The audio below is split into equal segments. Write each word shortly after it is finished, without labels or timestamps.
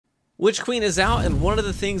Witch Queen is out, and one of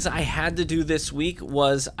the things I had to do this week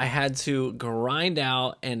was I had to grind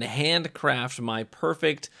out and handcraft my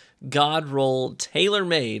perfect God roll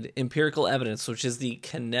tailor-made empirical evidence, which is the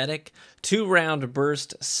kinetic 2-round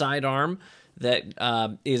burst sidearm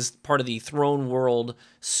that is part of the Throne World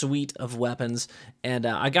suite of weapons. And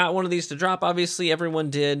I got one of these to drop. Obviously, everyone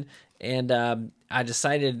did. And I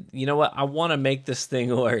decided, you know what, I want to make this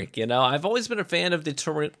thing work. You know, I've always been a fan of the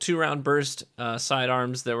 2-round burst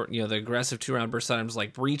sidearms that were, you know, the aggressive 2-round burst sidearms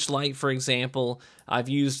like Breachlight, for example. I've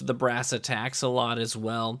used the brass attacks a lot as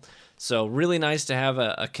well. So really nice to have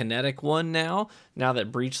a kinetic one now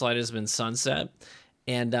that Breachlight has been sunset.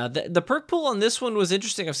 And the perk pool on this one was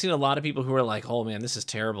interesting. I've seen a lot of people who are like, oh man, this is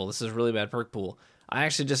terrible. This is a really bad perk pool. I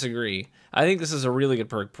actually disagree. I think this is a really good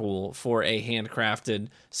perk pool for a handcrafted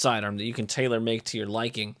sidearm that you can tailor make to your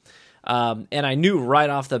liking. And I knew right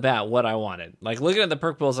off the bat what I wanted. Like looking at the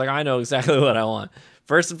perk pool, it's like, I know exactly what I want.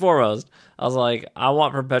 First and foremost, I was like, I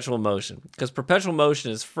want perpetual motion, because perpetual motion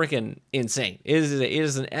is freaking insane. It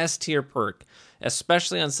is an S tier perk,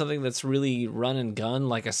 especially on something that's really run and gun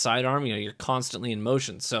like a sidearm. You know, you're constantly in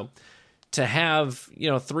motion. So to have, you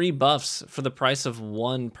know, 3 buffs for the price of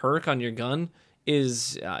 1 perk on your gun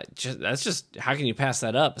is that's just, how can you pass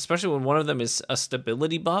that up? Especially when one of them is a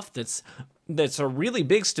stability buff that's a really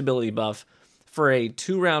big stability buff for a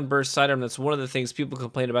 2-round burst sidearm. That's one of the things people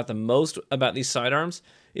complain about the most about these sidearms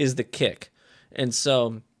is the kick. And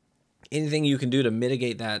so anything you can do to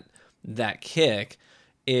mitigate that kick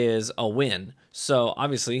is a win. So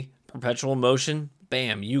obviously perpetual motion,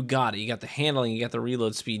 bam, you got it. You got the handling, you got the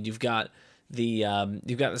reload speed, you've got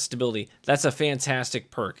the stability. That's a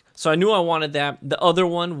fantastic perk. So I knew I wanted that. The other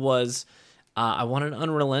one was I wanted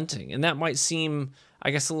unrelenting, and that might seem,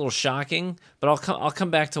 I guess, a little shocking, but I'll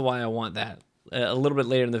come back to why I want that a little bit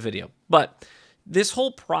later in the video. But this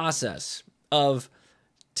whole process of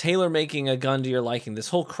tailor making a gun to your liking, this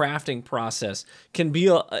whole crafting process can be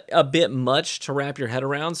a bit much to wrap your head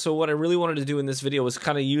around. So what I really wanted to do in this video was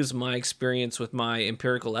kind of use my experience with my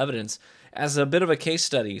empirical evidence as a bit of a case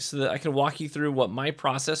study so that I can walk you through what my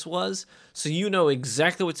process was, so you know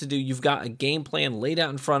exactly what to do. You've got a game plan laid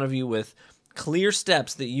out in front of you with clear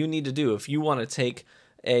steps that you need to do if you want to take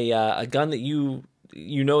a gun that you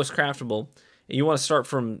know is craftable, and you want to start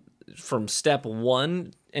from step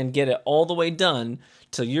 1 and get it all the way done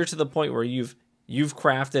till you're to the point where you've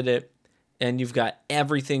crafted it and you've got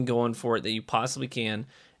everything going for it that you possibly can,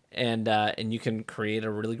 and you can create a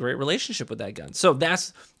really great relationship with that gun. So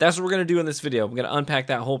that's what we're gonna do in this video. I'm gonna unpack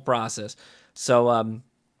that whole process. So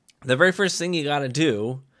the very first thing you gotta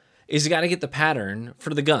do is you gotta get the pattern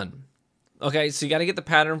for the gun. Okay, so you gotta get the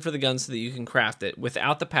pattern for the gun so that you can craft it.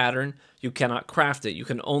 Without the pattern, you cannot craft it. You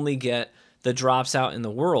can only get the drops out in the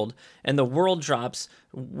world, and the world drops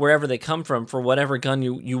wherever they come from for whatever gun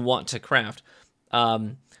you want to craft.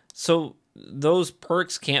 So those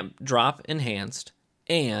perks can't drop enhanced,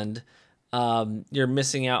 and you're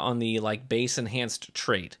missing out on the like base enhanced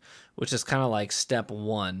trait, which is kind of like step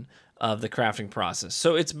 1 of the crafting process.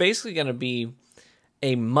 So it's basically going to be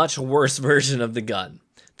a much worse version of the gun.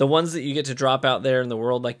 The ones that you get to drop out there in the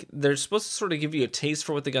world, like, they're supposed to sort of give you a taste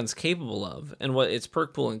for what the gun's capable of and what its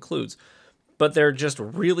perk pool includes, but they're just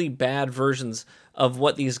really bad versions of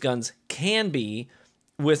what these guns can be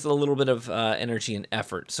with a little bit of energy and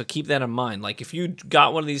effort. So keep that in mind. Like, if you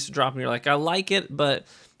got one of these to drop and you're like, I like it, but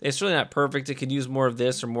it's really not perfect, it could use more of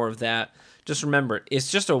this or more of that, just remember, it's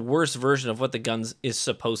just a worse version of what the gun is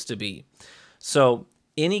supposed to be. So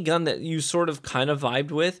any gun that you sort of kind of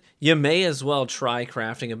vibed with, you may as well try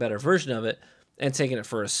crafting a better version of it and taking it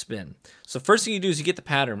for a spin. So first thing you do is you get the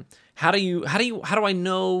pattern. How do I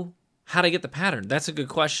know how to get the pattern? That's a good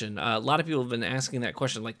question. A lot of people have been asking that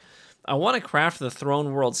question. Like, I want to craft the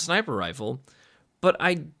Throne World sniper rifle, but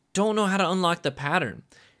I don't know how to unlock the pattern.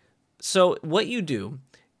 So what you do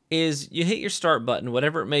is you hit your start button,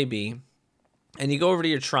 whatever it may be, and you go over to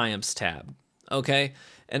your Triumphs tab, okay?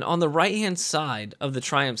 And on the right-hand side of the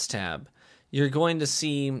Triumphs tab, you're going to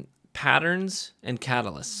see patterns and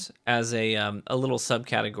catalysts as a little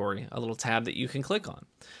subcategory, a little tab that you can click on.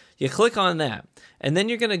 You click on that, and then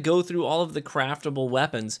you're going to go through all of the craftable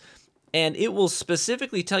weapons, and it will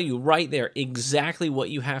specifically tell you right there exactly what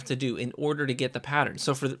you have to do in order to get the pattern.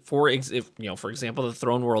 So for example, the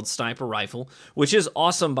Throne World sniper rifle, which is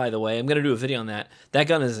awesome, by the way. I'm going to do a video on that. That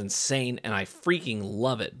gun is insane, and I freaking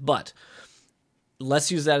love it. But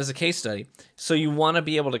let's use that as a case study. So you want to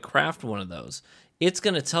be able to craft one of those. It's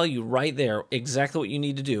going to tell you right there exactly what you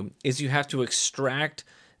need to do is you have to extract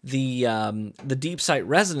the deep sight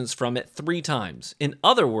resonance from it 3 times. In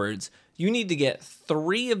other words, you need to get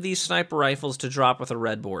 3 of these sniper rifles to drop with a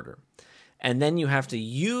red border. And then you have to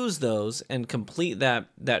use those and complete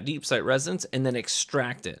that deep sight resonance and then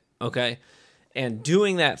extract it, okay? And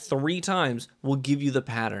doing that 3 times will give you the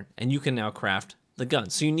pattern, and you can now craft the gun.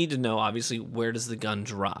 So you need to know, obviously, where does the gun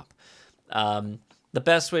drop. The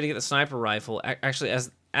best way to get the sniper rifle, actually,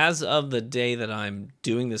 as of the day that I'm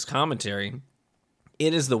doing this commentary,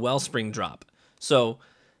 it is the Wellspring drop. So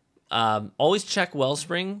always check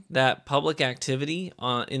Wellspring, that public activity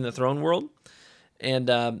in the Throne World, and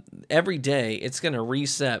every day it's going to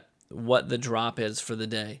reset what the drop is for the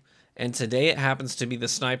day. And today it happens to be the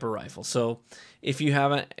sniper rifle. So if you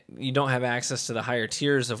don't have access to the higher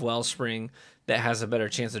tiers of Wellspring that has a better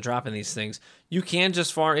chance of dropping these things, you can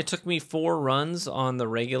just farm. It took me 4 runs on the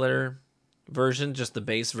regular version, just the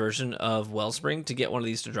base version of Wellspring, to get one of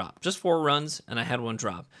these to drop. Just 4 runs, and I had one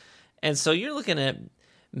drop. And so you're looking at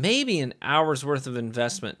maybe an hour's worth of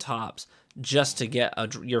investment tops just to get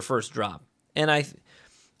your first drop. And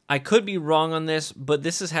I could be wrong on this, but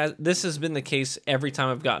this has been the case every time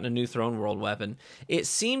I've gotten a new Throne World weapon. It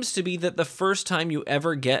seems to be that the first time you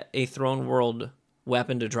ever get a Throne World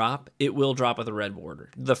weapon to drop, it will drop with a red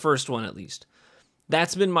border. The first one, at least.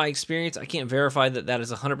 That's been my experience. I can't verify that that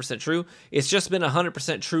is 100% true. It's just been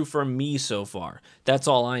 100% true for me so far. That's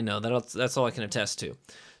all I know. That's all I can attest to.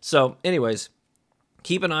 So, anyways,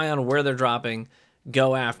 keep an eye on where they're dropping.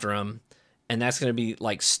 Go after them. And that's going to be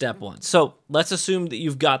like step 1. So let's assume that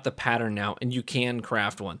you've got the pattern now and you can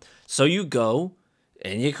craft one. So you go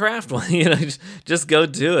and you craft one. Just go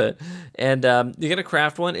do it. And you're going to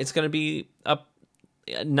craft one. It's going to be a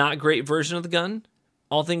not great version of the gun,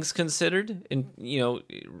 all things considered, and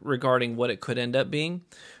regarding what it could end up being.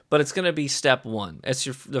 But it's going to be step 1. It's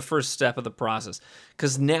the first step of the process,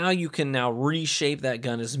 because now you can reshape that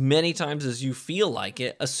gun as many times as you feel like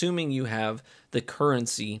it, assuming you have the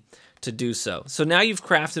currency to do so. So now you've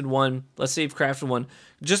crafted one. Let's say you've crafted one.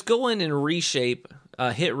 Just go in and reshape,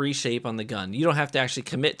 hit reshape on the gun. You don't have to actually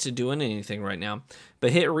commit to doing anything right now,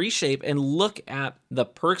 but hit reshape and look at the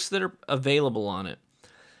perks that are available on it.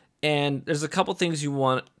 And there's a couple things you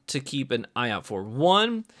want to keep an eye out for.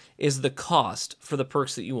 One is the cost for the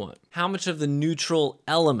perks that you want. How much of the neutral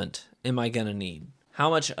element am I going to need? How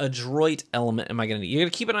much adroit element am I going to need? You're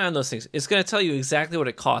going to keep an eye on those things. It's going to tell you exactly what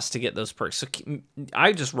it costs to get those perks. So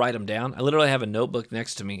I just write them down. I literally have a notebook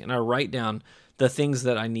next to me, and I write down the things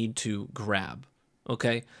that I need to grab.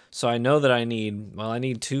 Okay? So I know that I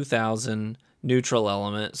need 2,000 neutral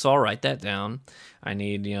element, so I'll write that down. I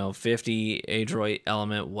need, 50 adroit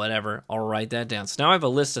element, whatever. I'll write that down. So now I have a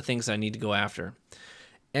list of things I need to go after.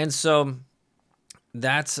 And so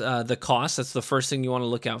that's the cost. That's the first thing you want to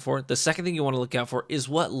look out for. The second thing you want to look out for is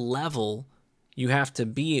what level you have to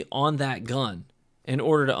be on that gun in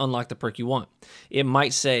order to unlock the perk you want. It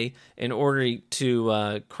might say, in order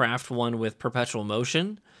to craft one with perpetual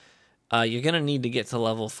motion, you're going to need to get to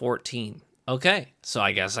level 14. Okay, so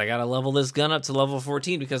I guess I got to level this gun up to level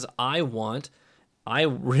 14 because I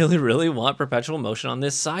really, really want perpetual motion on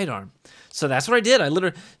this sidearm. So that's what I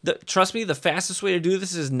did. Trust me, the fastest way to do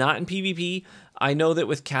this is not in PvP. I know that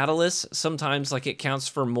with Catalyst, sometimes it counts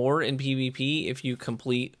for more in PvP if you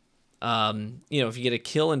complete, if you get a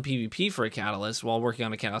kill in PvP for a Catalyst while working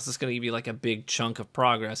on a Catalyst, it's going to give you a big chunk of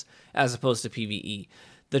progress as opposed to PvE.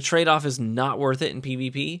 The trade-off is not worth it in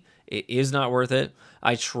PvP. It is not worth it.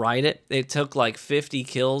 I tried it. It took 50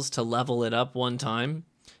 kills to level it up one time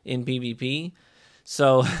in PvP.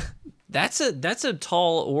 So that's a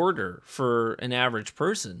tall order for an average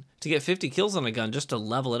person to get 50 kills on a gun just to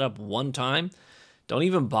level it up one time. Don't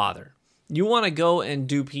even bother. You want to go and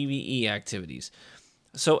do PvE activities.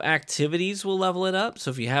 So activities will level it up.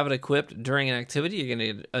 So if you have it equipped during an activity, you're going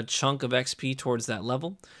to get a chunk of XP towards that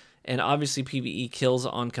level. And obviously PvE kills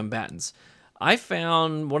on combatants. I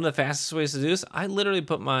found one of the fastest ways to do this. I literally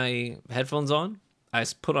put my headphones on. I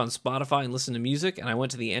put on Spotify and listened to music, and I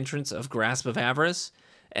went to the entrance of Grasp of Avarice,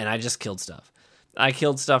 and I just killed stuff. I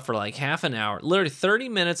killed stuff for half an hour. Literally 30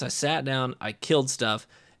 minutes, I sat down, I killed stuff,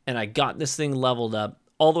 and I got this thing leveled up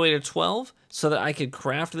all the way to 12 so that I could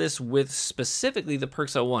craft this with specifically the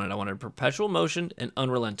perks I wanted. I wanted Perpetual Motion and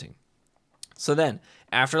Unrelenting. So then,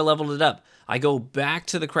 after I leveled it up, I go back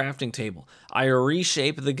to the crafting table. I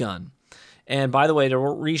reshape the gun. And by the way, to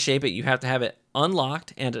reshape it, you have to have it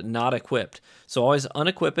unlocked and not equipped. So always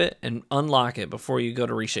unequip it and unlock it before you go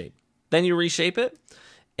to reshape. Then you reshape it,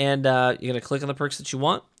 and you're going to click on the perks that you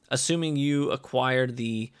want. Assuming you acquired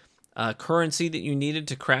the currency that you needed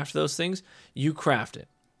to craft those things, you craft it.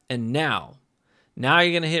 And now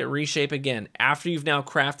you're going to hit reshape again. After you've now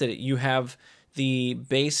crafted it, you have the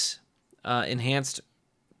base enhanced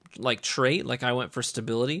trait. I went for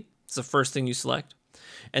stability. It's the first thing you select.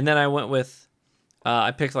 And then I went with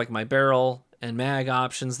I picked like my barrel and mag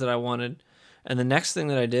options that I wanted. And the next thing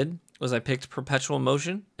that I did was I picked perpetual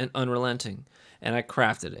motion and unrelenting, and I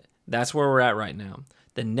crafted it. That's where we're at right now.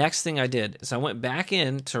 The next thing I did is I went back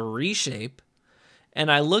in to reshape,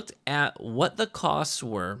 and I looked at what the costs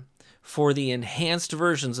were for the enhanced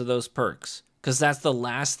versions of those perks, because that's the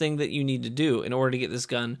last thing that you need to do in order to get this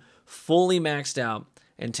gun fully maxed out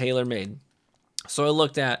and tailor-made. So I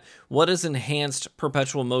looked at, what does enhanced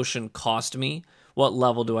perpetual motion cost me? What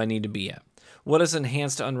level do I need to be at? What does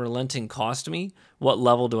enhanced unrelenting cost me? What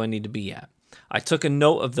level do I need to be at? I took a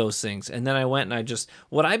note of those things, and then I went and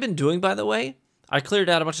what I've been doing, by the way, I cleared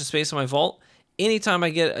out a bunch of space in my vault. Anytime I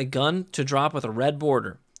get a gun to drop with a red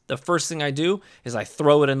border, the first thing I do is I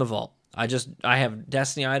throw it in the vault. I have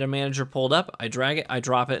Destiny Item Manager pulled up, I drag it, I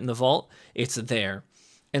drop it in the vault, it's there.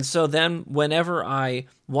 And so then whenever I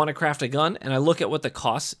want to craft a gun and I look at what the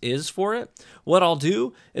cost is for it, what I'll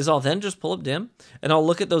do is I'll then just pull up DIM and I'll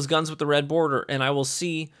look at those guns with the red border, and I will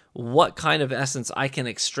see what kind of essence I can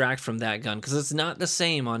extract from that gun, because it's not the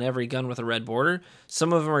same on every gun with a red border.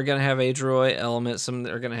 Some of them are going to have a Droid element, some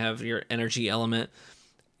are going to have your energy element.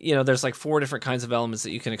 You know, there's like 4 different kinds of elements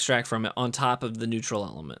that you can extract from it on top of the neutral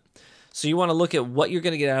element. So you want to look at what you're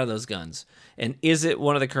going to get out of those guns, and is it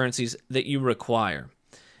one of the currencies that you require?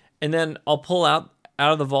 And then I'll pull out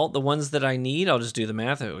of the vault the ones that I need. I'll just do the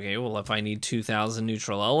math. Okay, well, if I need 2,000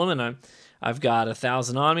 neutral element, I've got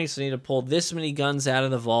 1,000 on me, so I need to pull this many guns out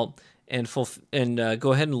of the vault and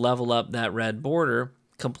go ahead and level up that red border,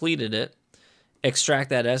 completed it,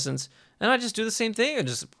 extract that essence, and I just do the same thing. I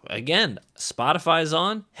just, again, Spotify's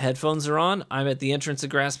on, headphones are on, I'm at the entrance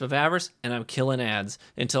of Grasp of Avarice, and I'm killing ads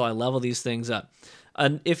until I level these things up.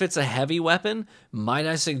 If it's a heavy weapon, might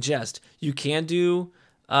I suggest you can do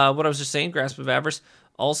what I was just saying, Grasp of Avarice.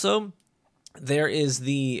 Also, there is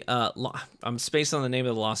the, I'm spaced on the name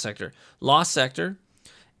of the Lost Sector. Lost Sector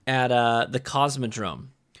at the Cosmodrome.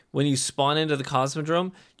 When you spawn into the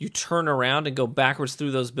Cosmodrome, you turn around and go backwards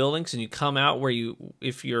through those buildings, and you come out where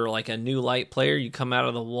if you're like a new light player, you come out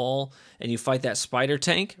of the wall and you fight that spider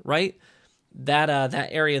tank, right? That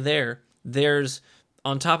area there's,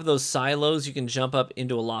 on top of those silos, you can jump up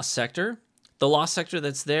into a Lost Sector. The Lost Sector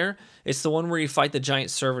that's there, it's the one where you fight the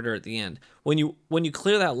giant servitor at the end. When you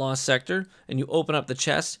clear that Lost Sector and you open up the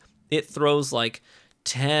chest, it throws like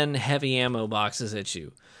 10 heavy ammo boxes at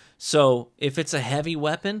you. So if it's a heavy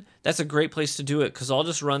weapon, that's a great place to do it, because I'll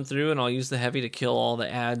just run through and I'll use the heavy to kill all the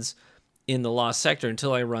ads in the Lost Sector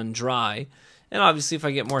until I run dry. And obviously if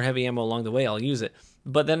I get more heavy ammo along the way, I'll use it.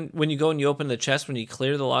 But then when you go and you open the chest, when you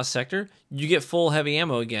clear the Lost Sector, you get full heavy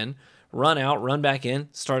ammo again. Run out, run back in,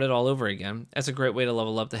 start it all over again. That's a great way to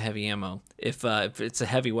level up the heavy ammo if it's a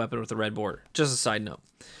heavy weapon with a red border. Just a side note.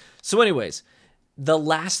 So anyways, the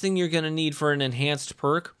last thing you're going to need for an enhanced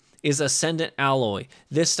perk is Ascendant Alloy.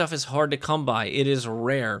 This stuff is hard to come by. It is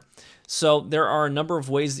rare. So there are a number of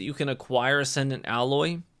ways that you can acquire Ascendant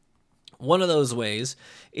Alloy. One of those ways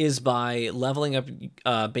is by leveling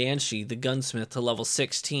up Banshee, the gunsmith, to level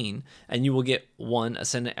 16, and you will get 1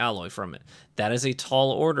 Ascendant Alloy from it. That is a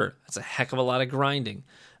tall order. That's a heck of a lot of grinding,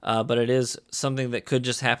 but it is something that could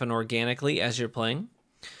just happen organically as you're playing.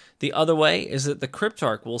 The other way is that the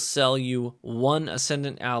Cryptarch will sell you 1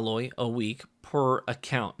 Ascendant Alloy a week per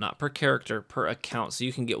account, not per character, per account. So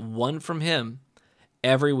you can get 1 from him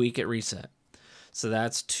every week at reset. So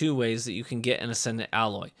that's 2 ways that you can get an Ascendant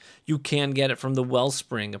Alloy. You can get it from the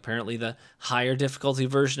Wellspring. Apparently the higher difficulty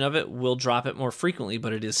version of it will drop it more frequently,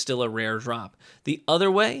 but it is still a rare drop. The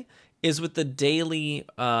other way is with the daily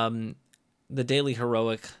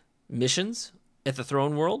heroic missions at the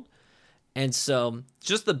Throne World. And so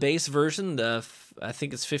just the base version, I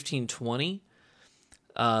think it's 1520.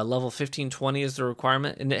 Level 1520 is the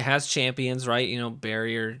requirement, and it has champions, right? You know,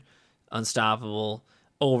 Barrier, Unstoppable,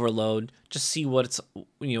 Overload. Just see what's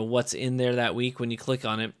in there that week when you click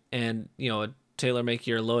on it, and tailor make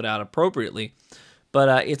your loadout appropriately.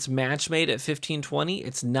 But it's match made at 1520.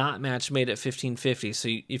 It's not match made at 1550. So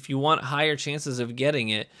if you want higher chances of getting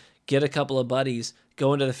it, get a couple of buddies,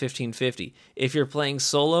 go into the 1550. If you're playing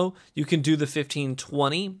solo, you can do the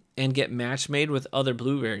 1520 and get match made with other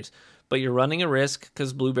blueberries. But you're running a risk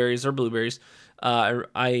because blueberries are blueberries.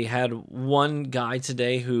 I had one guy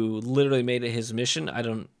today who literally made it his mission. I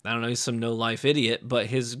don't know, he's some no-life idiot, but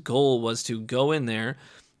his goal was to go in there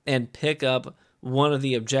and pick up one of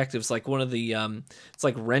the objectives, like one of the, it's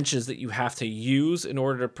like wrenches that you have to use in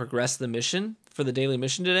order to progress the mission for the daily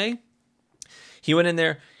mission today. He went in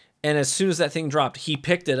there, and as soon as that thing dropped, he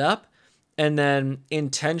picked it up and then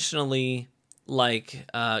intentionally like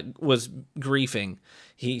was griefing.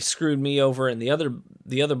 He screwed me over, and the other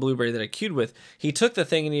blueberry that I queued with, he took the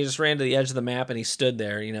thing and he just ran to the edge of the map and he stood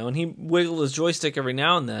there, you know, and he wiggled his joystick every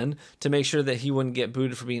now and then to make sure that he wouldn't get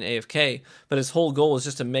booted for being AFK, but his whole goal was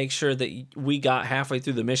just to make sure that we got halfway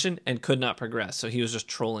through the mission and could not progress, so he was just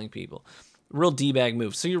trolling people. Real D-bag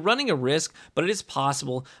move. So you're running a risk, but it is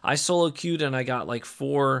possible. I solo queued and I got like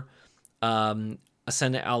 4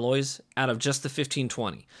 Ascendant Alloys out of just the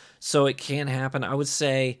 1520. So it can happen. I would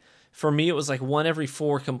say for me it was like 1 every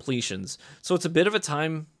 4 completions. So it's a bit of a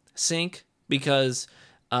time sink because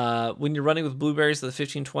when you're running with blueberries to the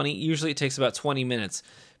 1520, usually it takes about 20 minutes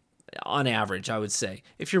on average, I would say.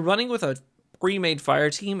 If you're running with a pre-made fire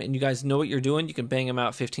team and you guys know what you're doing, you can bang them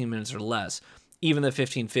out 15 minutes or less. Even the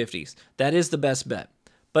 1550s. That is the best bet.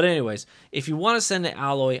 But anyways, if you want to send an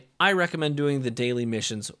alloy, I recommend doing the daily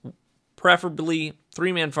missions. Preferably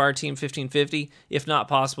 3-man fire team 1550. If not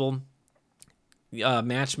possible,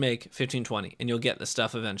 match make 1520, and you'll get the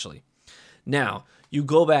stuff eventually. Now, you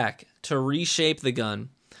go back to reshape the gun,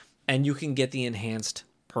 and you can get the enhanced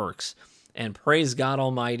perks. And praise God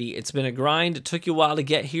Almighty, it's been a grind. It took you a while to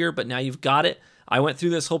get here, but now you've got it. I went through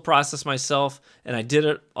this whole process myself, and I did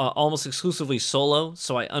it almost exclusively solo,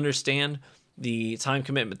 so I understand the time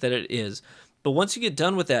commitment that it is. But once you get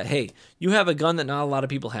done with that, hey, you have a gun that not a lot of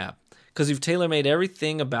people have, because you've tailor-made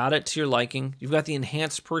everything about it to your liking. You've got the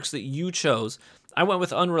enhanced perks that you chose. I went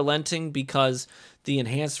with Unrelenting because the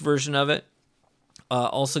enhanced version of it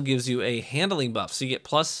also gives you a handling buff. So you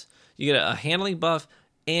get a handling buff,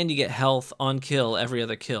 and you get health on kill every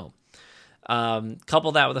other kill.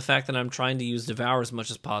 Couple that with the fact that I'm trying to use Devour as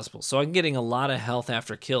much as possible. So I'm getting a lot of health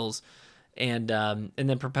after kills. And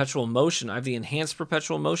then Perpetual Motion. I have the Enhanced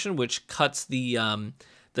Perpetual Motion, which cuts the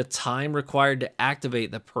time required to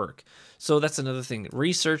activate the perk. So that's another thing.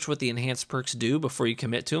 Research what the enhanced perks do before you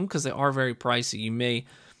commit to them, because they are very pricey. You may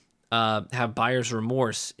have buyer's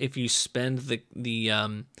remorse if you spend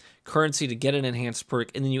the currency to get an enhanced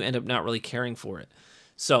perk, and then you end up not really caring for it.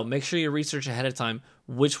 So make sure you research ahead of time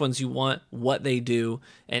which ones you want, what they do,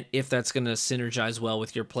 and if that's going to synergize well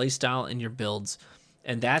with your playstyle and your builds.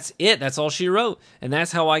 And that's it. That's all she wrote. And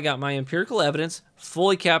that's how I got my empirical evidence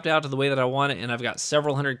fully capped out to the way that I want it, and I've got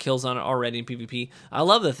several hundred kills on it already in PvP. I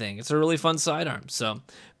love the thing. It's a really fun sidearm. So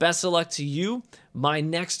best of luck to you. My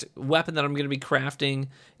next weapon that I'm going to be crafting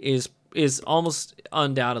is almost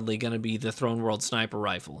undoubtedly going to be the Throne World Sniper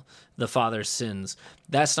Rifle, the Father's Sins.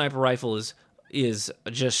 That sniper rifle is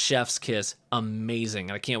just chef's kiss amazing,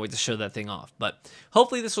 and I can't wait to show that thing off. But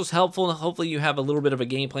hopefully this was helpful, and hopefully you have a little bit of a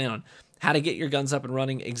game plan on how to get your guns up and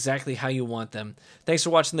running exactly how you want them. Thanks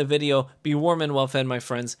for watching the video. Be warm and well fed, my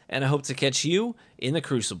friends, and I hope to catch you in the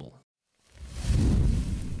Crucible.